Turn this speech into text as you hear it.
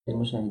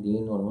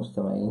المشاهدين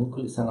والمستمعين،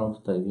 كل سنة وانتم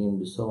طيبين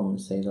بصوم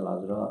السيدة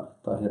العذراء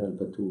الطاهرة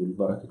البتول،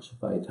 بركة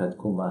شفاعتها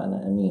تكون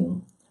معنا أمين.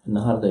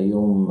 النهاردة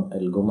يوم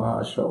الجمعة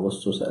 10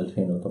 أغسطس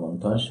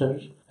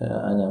 2018.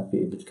 أنا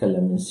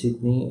بتكلم من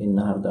سيدني.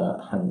 النهاردة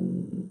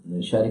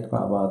هنشارك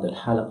مع بعض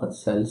الحلقة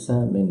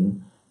الثالثة من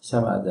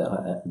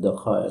 7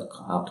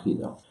 دقائق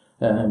عقيدة.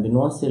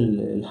 بنواصل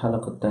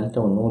الحلقة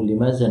الثالثة ونقول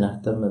لماذا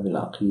نهتم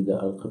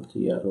بالعقيدة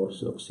القبطية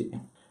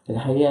الأرثوذكسية.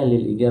 الحقيقة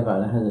للإجابة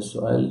على هذا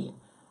السؤال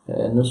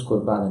نذكر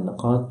بعض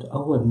النقاط.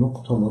 أول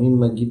نقطة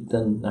مهمة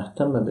جدا،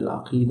 نهتم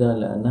بالعقيدة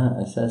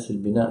لأنها أساس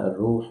البناء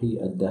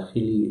الروحي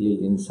الداخلي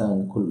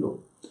للإنسان كله.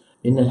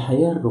 إن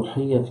الحياة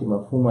الروحية في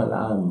مفهومها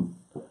العام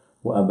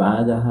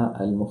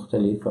وأبعادها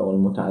المختلفة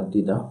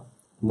والمتعددة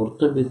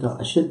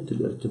مرتبطة أشد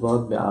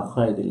الارتباط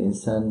بعقائد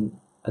الإنسان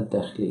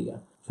الداخلية.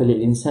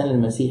 فللإنسان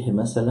المسيحي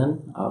مثلا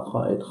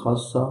عقائد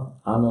خاصة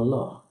عن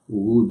الله،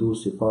 وجوده،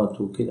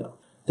 صفاته كده،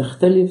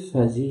 تختلف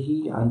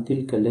هذه عن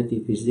تلك التي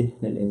في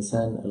ذهن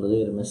الإنسان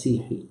الغير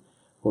مسيحي،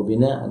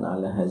 وبناء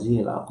على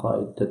هذه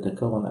العقائد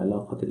تتكون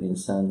علاقة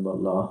الإنسان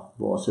بالله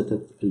بواسطة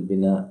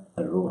البناء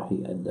الروحي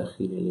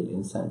الداخلي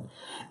للإنسان.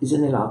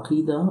 إذن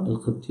العقيدة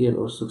القبطية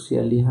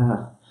الأرثوذكسية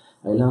لها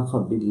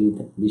علاقة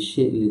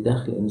بالشيء اللي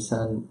داخل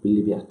الإنسان،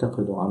 باللي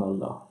بيعتقده على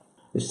الله.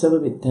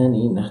 السبب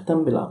الثاني،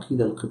 نهتم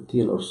بالعقيدة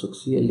القبطية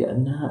الأرثوذكسية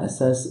لأنها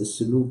أساس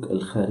السلوك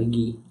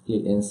الخارجي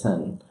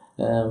للإنسان.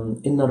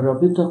 إن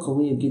الرابطة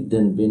قوية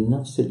جدا بين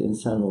نفس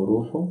الإنسان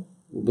وروحه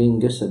وبين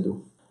جسده.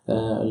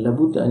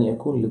 لابد أن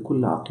يكون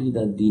لكل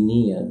عقيدة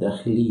دينية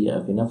داخلية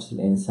في نفس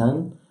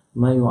الإنسان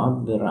ما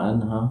يعبر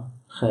عنها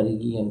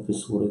خارجيا في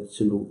صورة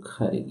سلوك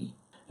خارجي.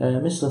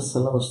 مثل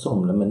الصلاة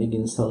والصوم، لما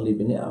نيجي نصلي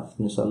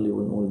بنقف نصلي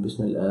ونقول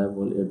بسم الآب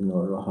والابن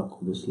والروح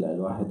القدس لا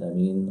الواحد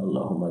أمين،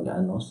 اللهم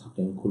اجعلنا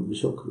مستحقين كل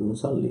بشكر،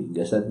 ونصلي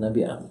جسدنا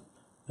بيقف.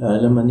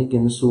 لما نيجي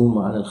نصوم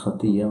عن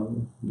الخطية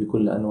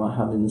بكل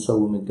أنواعها،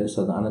 بنصوم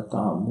الجسد عن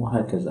الطعام،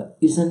 وهكذا.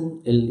 إذن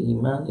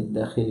الإيمان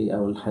الداخلي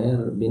أو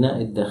الحياة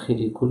البناء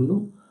الداخلي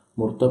كله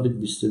مرتبط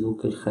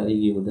بالسلوك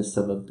الخارجي، وده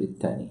السبب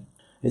الثاني.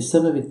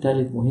 السبب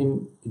الثالث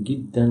مهم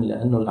جدا،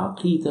 لأنه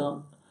العقيدة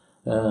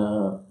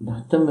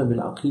نهتم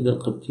بالعقيدة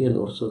القبطية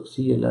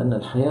الأرثوذكسية لأن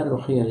الحياة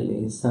الروحية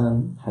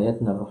للإنسان،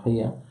 حياتنا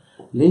الروحية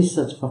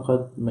ليست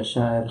فقط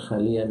مشاعر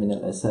خالية من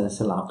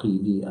الأساس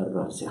العقيدي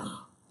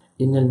الراسخ.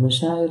 إن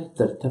المشاعر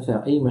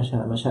ترتفع، أي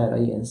مشاعر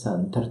أي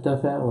إنسان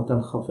ترتفع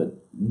وتنخفض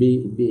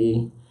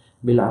بإيه؟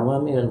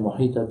 بالعوامل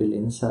المحيطة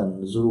بالإنسان،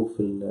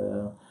 الظروف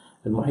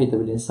المحيطة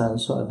بالإنسان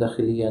سواء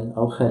داخليا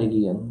أو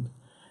خارجيا.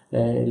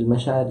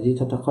 المشاعر دي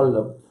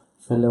تتقلب.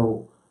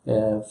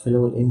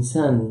 فلو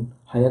الإنسان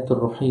حياته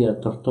الروحية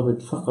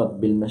ترتبط فقط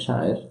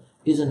بالمشاعر،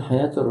 إذن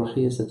حياته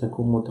الروحية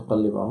ستكون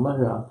متقلبة،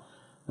 مرة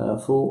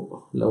فوق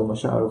لو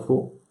مشاعره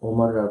فوق،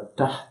 ومرة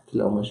تحت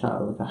لو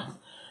مشاعره تحت.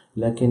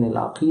 لكن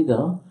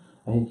العقيدة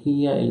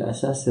هي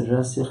الأساس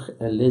الراسخ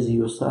الذي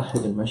يصاحب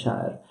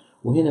المشاعر.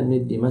 وهنا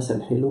بندي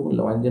مثل حلو.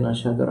 لو عندنا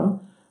شجرة،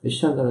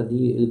 الشجرة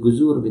دي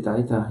الجذور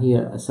بتاعتها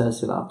هي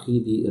أساس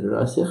العقيدي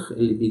الراسخ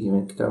اللي بيجي من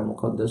الكتاب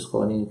المقدس،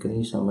 قوانين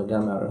الكنيسة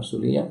والمجامع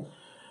الرسولية.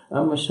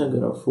 أما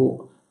الشجرة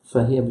فوق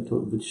فهي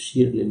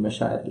بتشير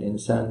للمشاعر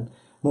الإنسان.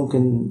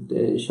 ممكن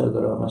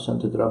شجرة مثلا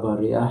تضربها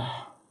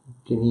رياح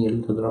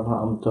تميل،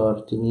 تضربها أمطار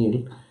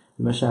تميل،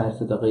 المشاعر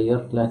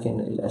تتغير، لكن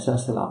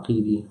الأساس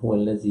العقيدي هو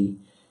الذي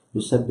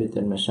يثبت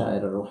المشاعر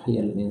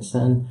الروحية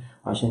للإنسان.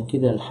 عشان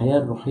كده الحياة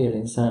الروحية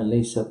للإنسان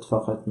ليست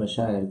فقط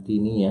مشاعر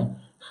دينية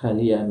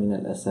خالية من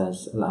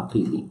الأساس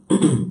العقيدي.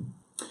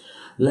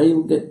 لا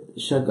يوجد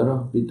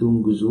شجرة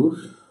بدون جذور،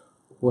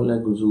 ولا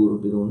جذور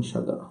بدون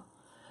شجرة.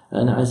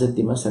 أنا عايز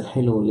أدي مثل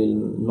حلو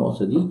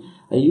للنقطة دي.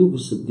 أيوب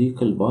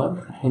الصديق البار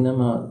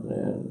حينما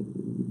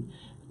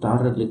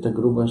تعرض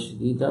لتجربة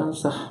شديدة،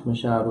 صح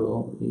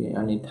مشاعره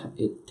يعني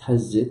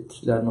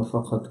اتهزت لأنه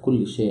فقد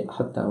كل شيء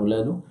حتى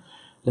أولاده،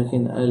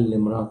 لكن قال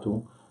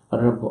لمراته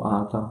الرب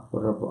أعطى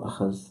والرب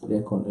أخذ،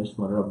 ليكن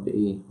اسم الرب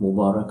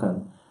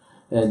مباركا.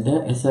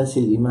 ده أساس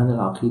الإيمان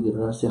العقيدي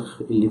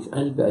الراسخ اللي في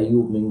قلب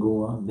أيوب من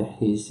جوه،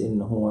 بحيث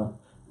إنه هو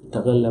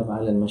تغلب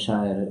على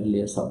المشاعر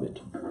اللي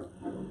أصابته.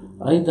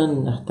 أيضا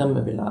نهتم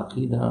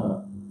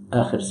بالعقيدة،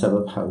 آخر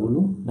سبب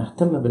حقوله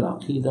نهتم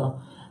بالعقيدة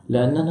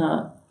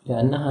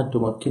لأنها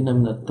تمكننا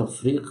من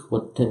التفريق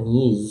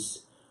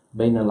والتمييز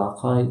بين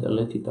العقائد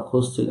التي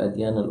تخص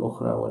الأديان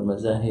الأخرى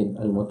والمذاهب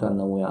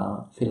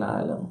المتنوعة في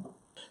العالم.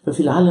 ففي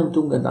العالم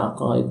توجد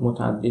عقائد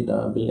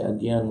متعددة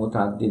بالأديان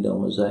متعددة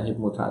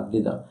ومذاهب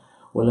متعددة،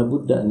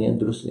 ولابد أن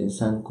يدرس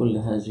الإنسان كل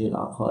هذه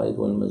العقائد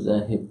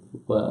والمذاهب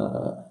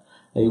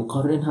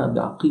ويقارنها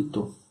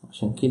بعقيدته.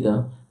 عشان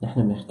كده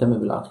نحن بنهتم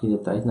بالعقيدة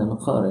بتاعتنا،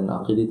 نقارن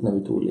عقيدتنا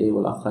بتقول إيه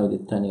والعقائد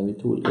التانية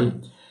بتقول إيه.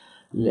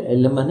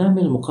 لما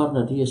نعمل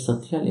المقارنة دي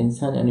يستطيع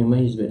الإنسان أن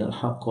يميز بين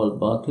الحق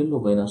والباطل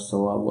وبين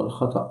الصواب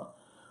والخطأ.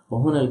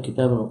 وهنا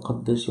الكتاب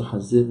المقدس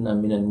يحذرنا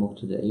من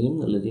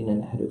المبتدئين الذين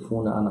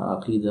ينحرفون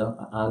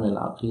عن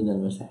العقيدة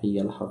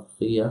المسيحية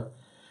الحقيقية.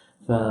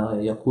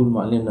 فيقول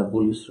معلمنا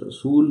بولس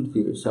الرسول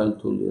في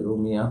رسالته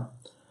لروميا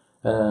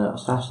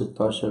أصحاح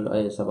 16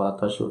 آية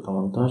 17 و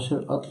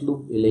 18: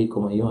 أطلب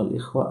إليكم أيها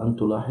الإخوة أن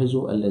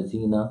تلاحظوا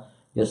الذين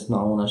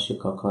يصنعون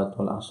الشقاقات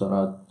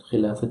والعثرات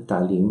خلاف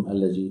التعليم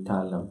الذي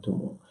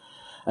تعلمتموه.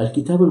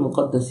 الكتاب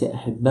المقدس يا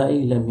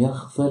أحبائي لم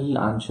يغفل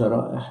عن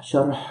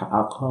شرح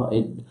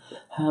عقائد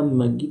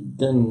هامة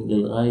جدا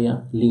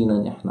للغاية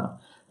لينا نحن.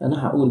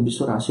 أنا هقول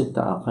بسرعة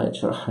 6 عقائد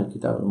شرحها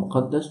الكتاب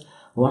المقدس.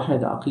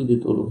 1.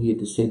 عقيدة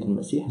ألوهية السيد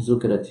المسيح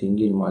ذكرت في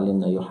إنجيل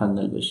معلمنا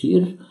يوحنا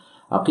البشير.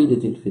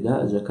 عقيدة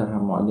الفداء ذكرها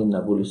معلمنا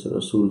بولس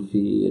الرسول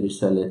في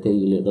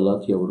رسالتي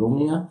لغلاطيا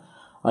وروميا.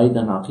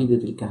 أيضا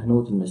عقيدة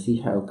الكهنوت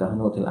المسيحي أو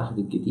كهنوت العهد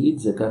الجديد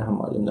ذكرها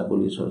معلمنا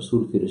بولس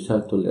الرسول في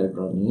رسالته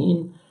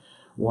للعبرانيين.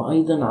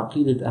 وأيضا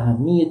عقيدة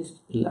أهمية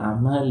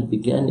الأعمال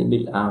بجانب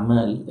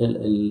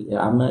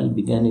الأعمال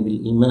بجانب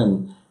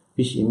الإيمان.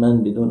 فيش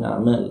إيمان بدون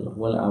أعمال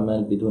ولا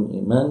أعمال بدون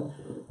إيمان،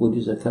 ودي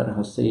ذكرها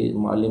السيد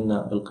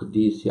معلمنا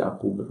القديس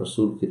يعقوب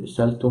الرسول في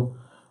رسالته.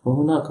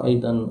 وهناك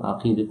أيضا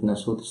عقيدة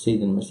ناسوت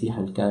السيد المسيح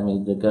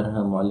الكامل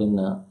ذكرها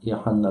معلمنا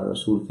يوحنا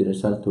الرسول في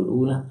رسالته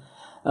الأولى.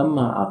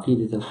 أما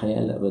عقيدة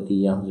الحياة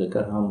الأبدية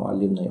ذكرها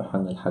معلمنا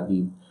يوحنا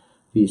الحبيب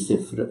في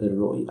سفر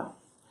الرؤيا.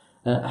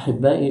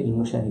 أحبائي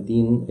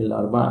المشاهدين،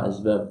 ال4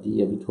 أسباب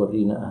دي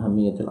بتورينا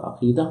أهمية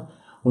العقيدة،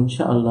 وإن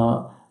شاء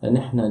الله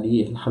نحن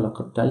دي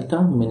الحلقة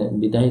الثالثة. من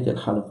بداية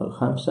الحلقة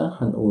الخامسة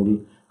هنقول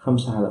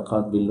 5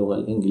 حلقات باللغة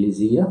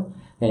الإنجليزية،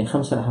 يعني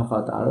 5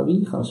 حلقات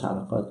عربي 5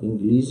 حلقات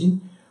إنجليزي.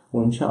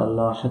 وإن شاء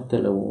الله حتى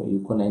لو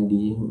يكون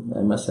عندي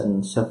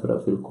مثلا سفرة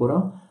في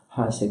القرى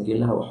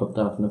هسجلها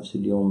وأحطها في نفس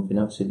اليوم في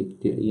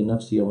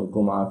نفس يوم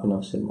الجمعة في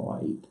نفس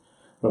المواعيد.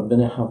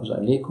 ربنا يحافظ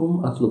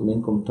عليكم. أطلب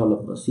منكم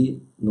طلب بسيط،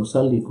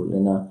 نصلي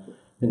كلنا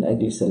من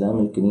أجل سلام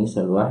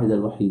الكنيسة الواحدة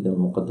الوحيدة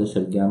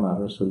المقدسة الجامعة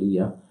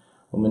الرسولية،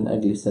 ومن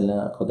أجل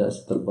سلام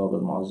قداسة البابا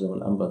المعظم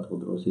الأنبا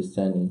تودروس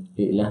الثاني.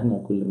 لإلهنا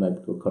كل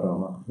مجد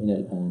وكرامة من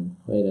الآن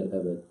وإلى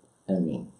الأبد، آمين.